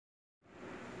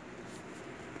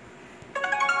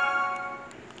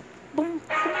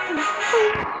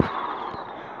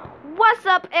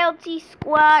up, LT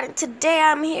Squad? Today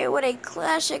I'm here with a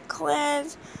Clash of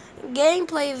Clans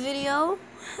gameplay video.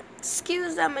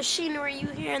 Excuse that machinery you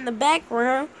hear in the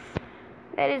background.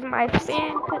 That is my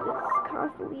fan because it's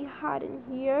constantly hot in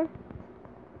here.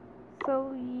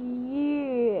 So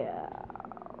yeah.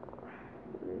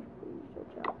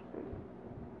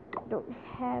 Don't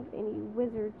have any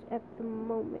wizards at the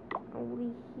moment.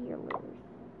 Only healers.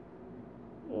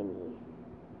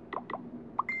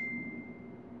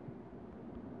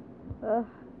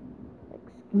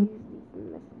 Excuse these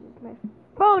messages. My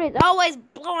phone is always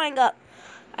blowing up.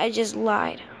 I just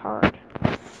lied hard.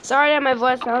 Sorry that my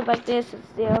voice sounds like this. It's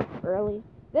still early.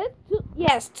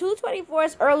 2:24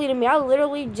 is early to me. I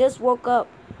literally just woke up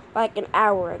like an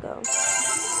hour ago.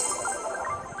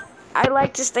 I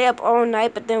like to stay up all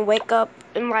night, but then wake up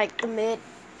in like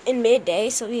midday.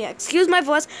 So yeah, excuse my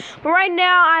voice. But right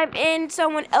now I'm in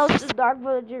someone else's Dark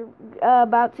Villager,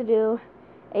 about to do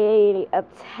a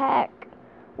attack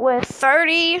with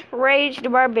 30 raged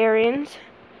barbarians.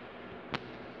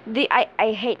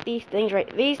 I hate these things, right?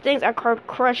 These things are called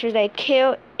crushers. They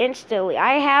kill instantly.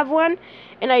 I have one,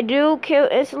 and I do kill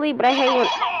instantly, but I hate one.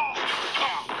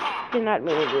 Did not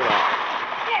mean to do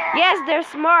that. Yes, they're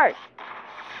smart.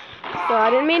 So I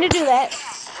didn't mean to do that.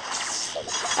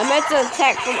 I meant to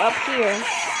attack from up here.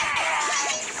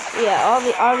 Yeah, all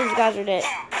these guys are dead.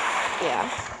 Yeah.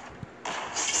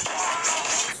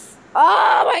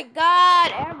 Oh my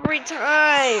god, every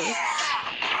time.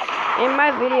 In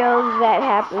my videos that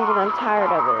happens and I'm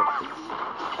tired of it.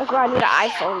 That's why I need an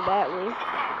iPhone badly.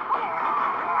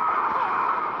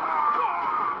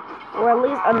 Or at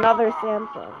least another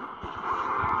Samsung.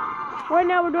 Right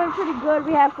now we're doing pretty good.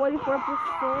 We have 44%,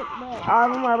 but all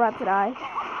of them are about to die.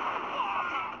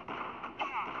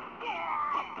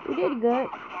 We did good.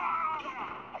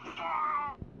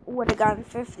 Would have gotten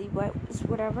 50, but it's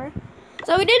whatever.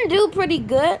 So we didn't do pretty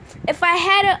good. If I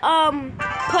had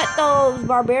put those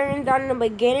barbarians down in the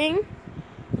beginning,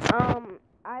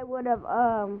 I would have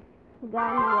gotten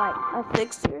like a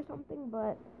 60 or something,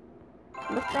 but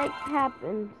mistakes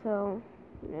happen, so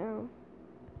you know.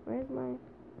 Where's my...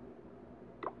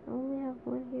 I only have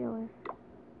one healer.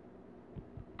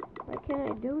 Why can't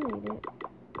I donate it?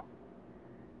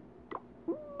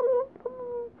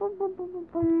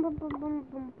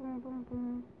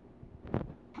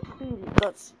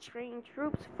 Let's train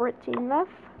troops. 14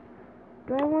 left.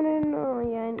 Do I want to know?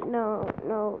 Yeah, no.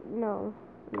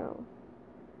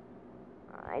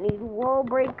 I need wall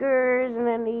breakers and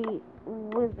I need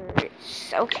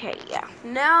wizards. Okay, yeah.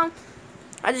 Now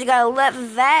I just gotta let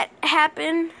that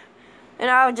happen, and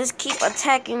I'll just keep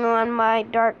attacking on my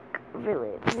dark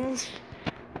village. This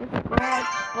grass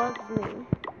bugs me.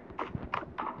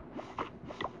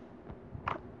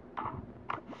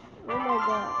 Oh my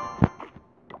god.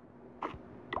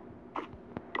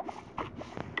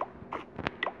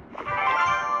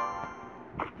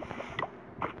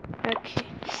 Okay.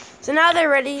 So now they're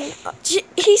ready.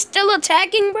 He's still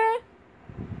attacking, bruh?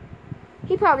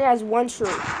 He probably has one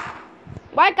troop.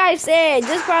 Like I said,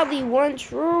 just probably one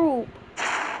troop.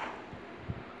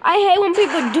 I hate when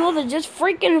people do this. Just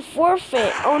freaking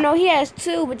forfeit. Oh no, he has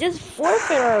two, but just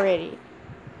forfeit already.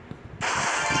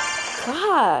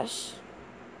 Gosh.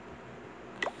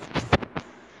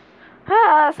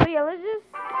 So yeah, let's just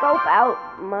scope out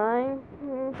mine.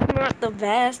 It's not the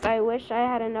best. I wish I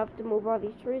had enough to move all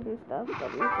these trees and stuff,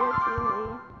 but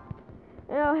unfortunately,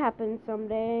 it'll happen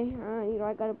someday. You know,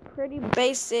 I got a pretty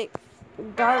basic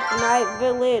Dark Knight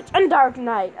village.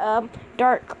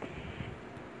 Dark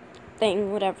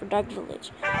thing, whatever, Dark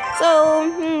Village.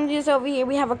 So, just over here,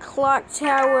 we have a clock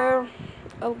tower.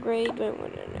 Upgrade. 3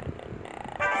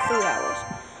 hours.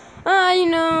 You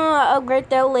know, I'll upgrade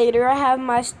that later. I have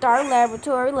my Star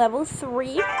Laboratory level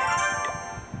 3. You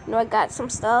know, I got some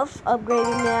stuff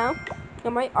upgraded now.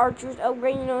 Got my archers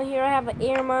upgraded. You know, here I have an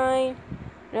air mine.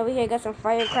 And over here I got some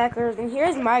firecrackers. And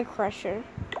here's my crusher.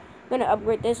 I'm gonna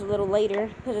upgrade this a little later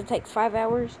because it takes 5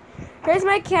 hours. Here's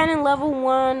my cannon level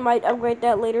 1. Might upgrade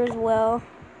that later as well.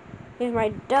 Here's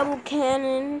my double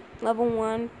cannon level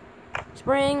 1.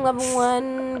 Spring level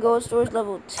 1, gold storage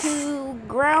level 2,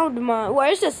 ground mine. Well,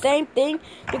 it's the same thing.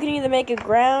 You can either make it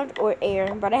ground or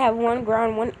air, but I have 1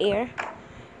 ground, 1 air.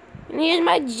 And here's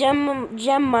my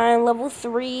gem mine level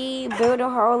 3, builder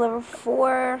hall level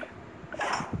 4,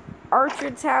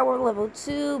 archer tower level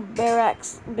 2,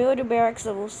 builder barracks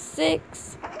level 6.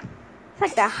 It's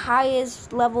like the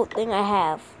highest level thing I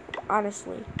have,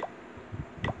 honestly.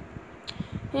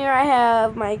 Here I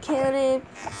have my cannon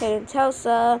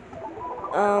Tulsa.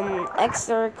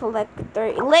 Elixir collector,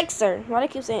 elixir. Why do I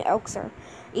keep saying elixir?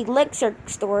 Elixir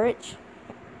storage.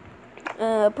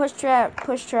 Push trap,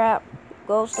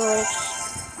 gold storage.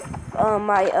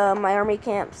 My army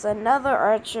camps, another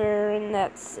archer, and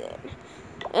that's it.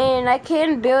 And I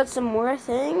can build some more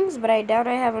things, but I doubt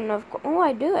I have enough. Oh,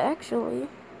 I do actually.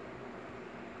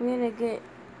 I'm gonna get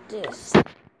this.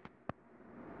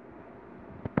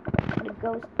 The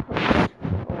ghost post,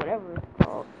 or whatever it's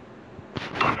called.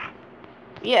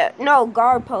 Yeah, no,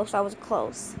 guard post. I was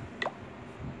close.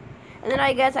 And then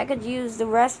I guess I could use the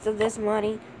rest of this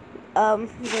money,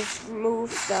 just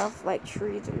remove stuff like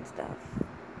trees and stuff.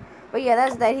 But yeah,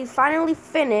 that's that. He finally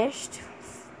finished.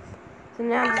 So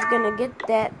now I'm just gonna get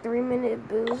that 3-minute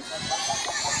boost.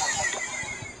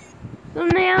 So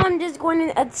now I'm just going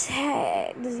to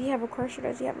attack. Does he have a crusher?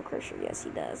 Does he have a crusher? Yes, he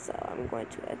does. So I'm going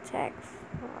to attack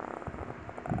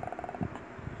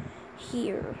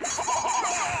here.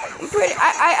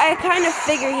 I kind of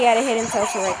figured he had a hidden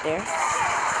Tulsa right there.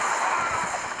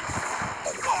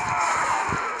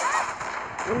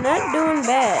 We're not doing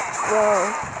bad. Well,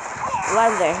 a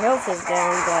lot of their health is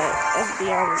down, but let's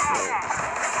be honest with it.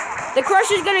 The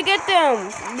crusher's gonna get them.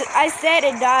 I said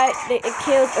it died. It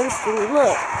kills instantly.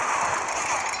 Look.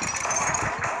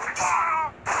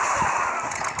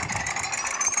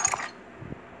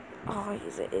 Oh,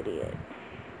 he's an idiot.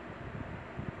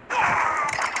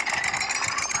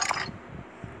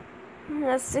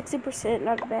 That's 60%.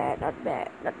 Not bad. Not bad.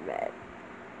 Not bad.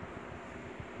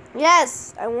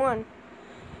 Yes, I won.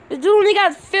 The dude only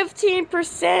got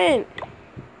 15%.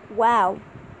 Wow.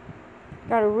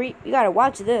 You gotta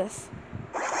watch this.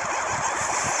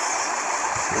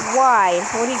 Why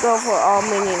would he go for all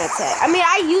minion attack? I mean,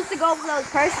 I used to go for those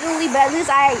personally, but at least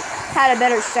I had a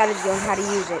better strategy on how to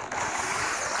use it.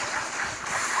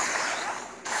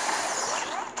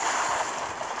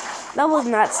 That was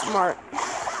not smart.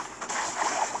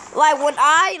 Like when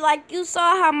you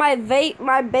saw how my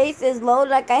base is low,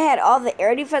 like I had all the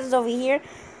air defenses over here.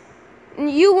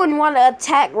 You wouldn't want to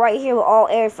attack right here with all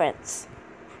air defense.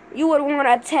 You would want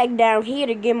to attack down here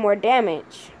to get more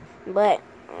damage. But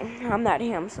I'm not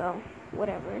him, so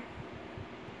whatever.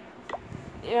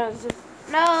 Yeah, it's just,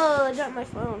 no, I dropped my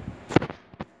phone.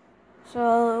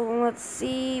 So let's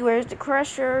see, where's the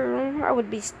crusher? I would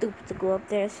be stupid to go up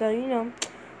there, so you know, I'm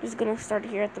just gonna start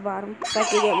here at the bottom so I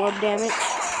can get more damage.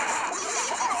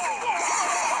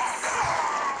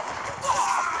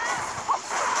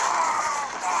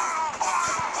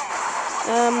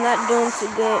 Not doing too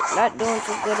good. Not doing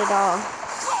too good at all.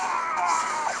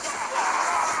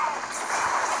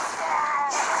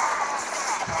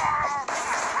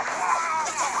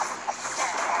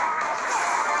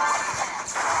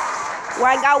 Well,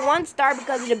 I got 1 star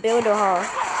because of the builder hall,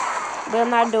 but I'm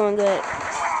not doing good.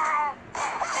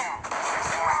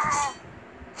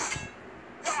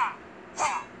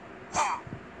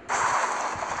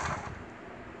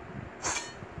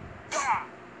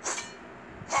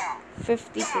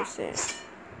 %.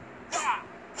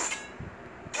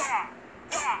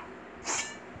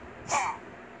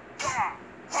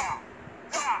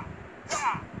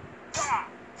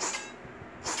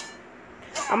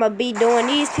 I'm gonna be doing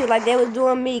these two like they was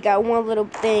doing me. Got one little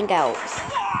thing out.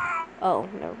 Oh,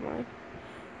 never mind.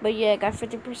 But yeah, I got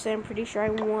 50%. Pretty sure I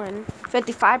won.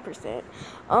 55%.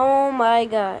 Oh my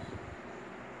god.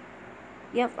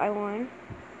 Yep, I won.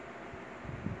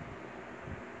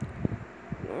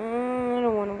 I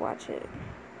don't want to watch it.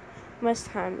 How much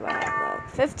time do I have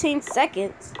left? 15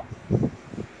 seconds.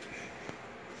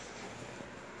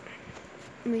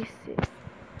 Let me see.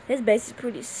 His base is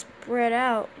pretty spread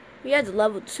out. He has a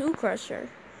level 2 crusher.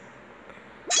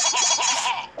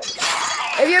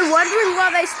 If you're wondering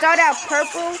why they start out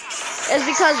purple, it's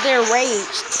because they're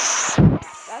raged.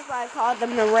 That's why I called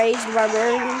them the Raged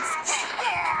Barbarians.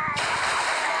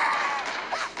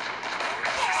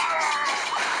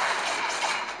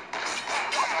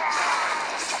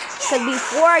 Because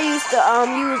before I used to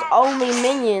use only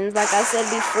minions, like I said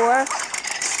before.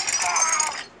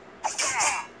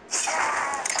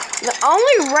 The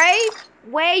only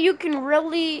way you can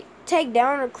really take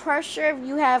down a crusher if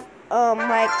you have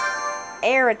like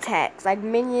air attacks, like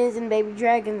minions and baby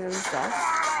dragons and stuff.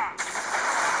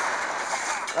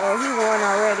 Oh, he won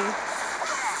already.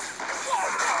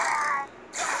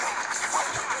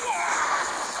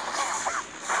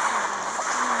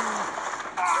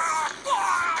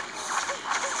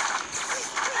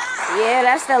 Yeah,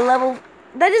 that's the level.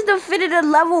 That just defeated a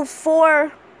level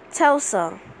 4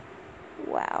 Tulsa.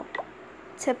 Wow.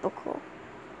 Typical.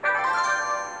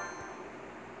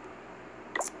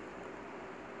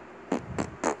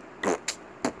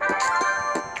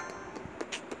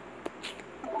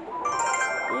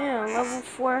 Yeah, level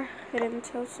 4 hidden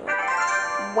Tulsa.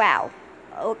 Wow.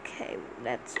 Okay,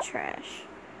 that's trash.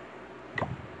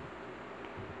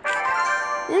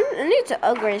 I need to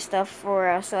upgrade stuff for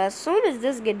us. So as soon as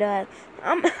this get done,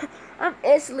 I'm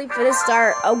instantly finna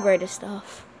start upgrading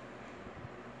stuff.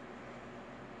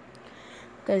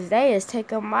 Cause they is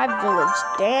taking my village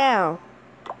down.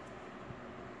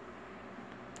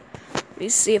 Let me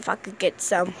see if I could get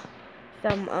some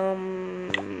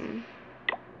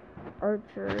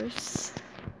archers.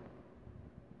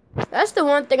 That's the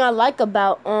one thing I like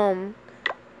about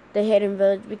the hidden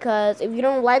village, because if you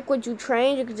don't like what you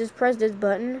train, you can just press this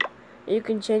button and you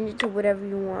can change it to whatever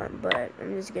you want. But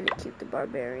I'm just gonna keep the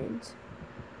barbarians.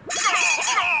 I'm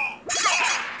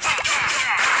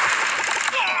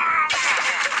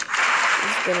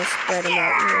just gonna spread them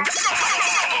out here.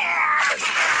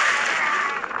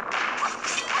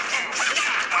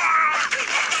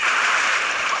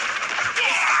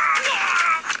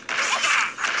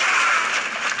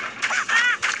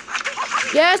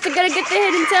 Yes, they're gonna get the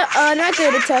hidden not the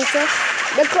hidden Tesla,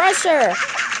 the Crusher.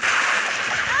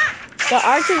 The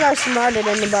archers are smarter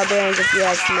than the barbarians, if you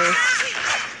ask me.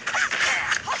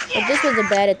 But this was a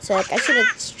bad attack. I should have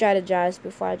strategized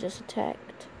before I just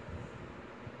attacked.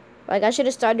 Like, I should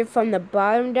have started from the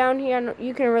bottom down here.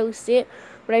 You can really see it,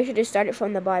 but I should have started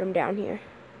from the bottom down here.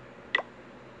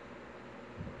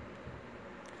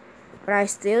 But I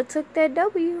still took that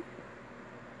W.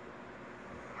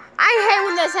 I hate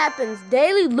when this happens.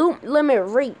 Daily loot limit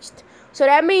reached. So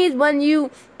that means when you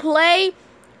play,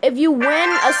 if you win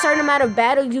a certain amount of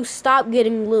battles, you stop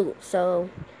getting loot.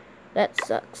 So that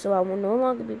sucks. So I will no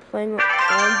longer be playing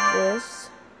on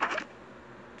this.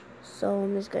 So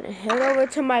I'm just going to head over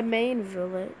to my main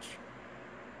village.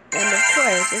 And of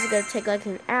course, this is going to take like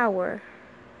an hour.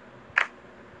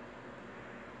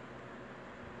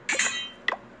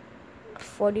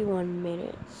 (41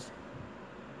 minutes).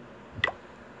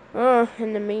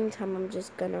 In the meantime, I'm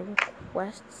just gonna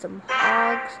request some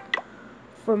hogs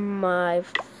from my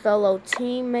fellow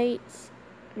teammates.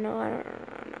 No.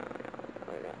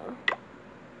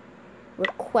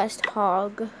 Request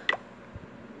hog.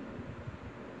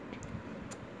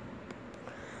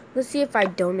 Let's see if I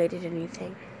donated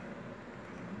anything.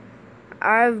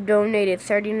 I've donated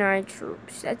 39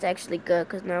 troops. That's actually good,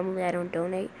 because normally I don't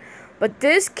donate. But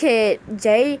this kid,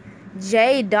 J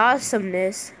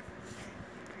Dawsomeness,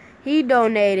 he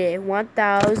donated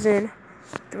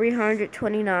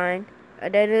 1,329.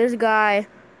 And then this guy,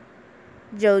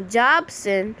 Joe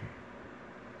Jobson,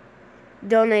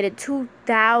 donated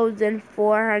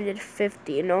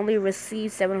 2,450 and only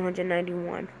received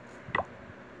 791.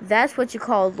 That's what you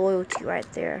call loyalty right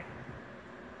there.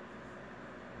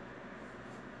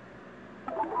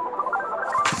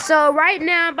 So right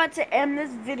now I'm about to end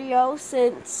this video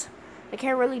since I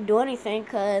can't really do anything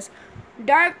because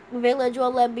Dark Village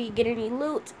won't let me get any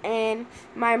loot, and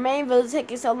my main village is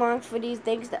taking so long for these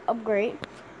things to upgrade.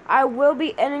 I will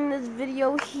be ending this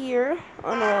video here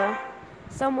on a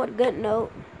somewhat good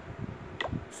note.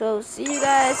 So see you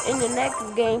guys in the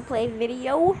next gameplay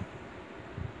video.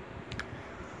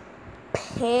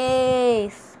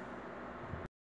 Peace.